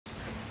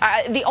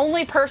The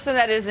only person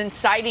that is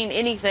inciting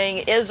anything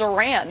is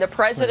Iran. The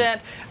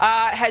president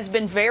has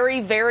been very,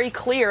 very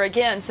clear,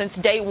 again, since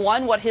day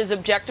one, what his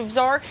objectives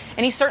are.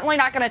 And he's certainly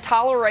not going to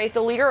tolerate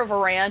the leader of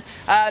Iran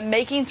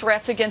making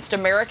threats against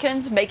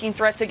Americans, making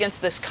threats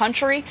against this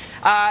country,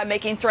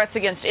 making threats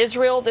against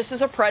Israel. This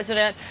is a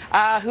president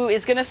who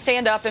is going to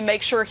stand up and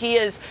make sure he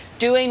is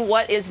doing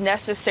what is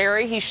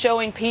necessary. He's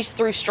showing peace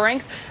through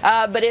strength.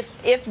 But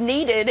if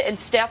needed and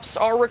steps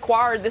are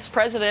required, this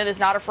president is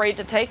not afraid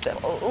to take them.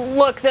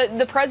 Look,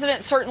 the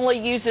president certainly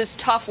uses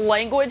tough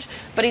language,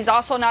 but he's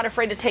also not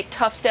afraid to take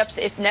tough steps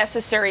if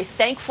necessary.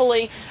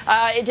 Thankfully,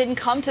 it didn't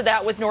come to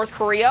that with North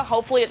Korea.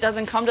 Hopefully, it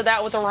doesn't come to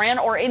that with Iran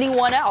or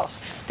anyone else.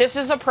 This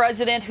is a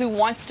president who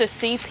wants to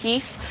see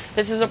peace.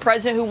 This is a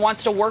president who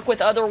wants to work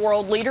with other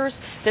world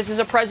leaders. This is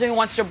a president who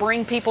wants to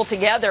bring people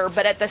together,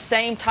 but at the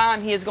same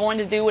time, he is going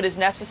to do what is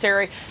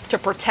necessary to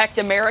protect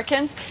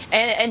Americans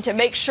and to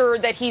make sure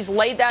that he's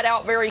laid that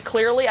out very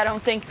clearly. I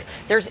don't think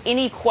there's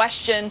any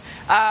question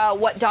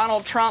what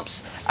Donald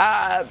Trump's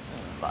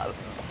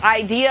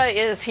idea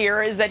is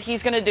here is that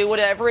he's going to do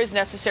whatever is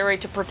necessary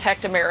to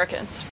protect Americans.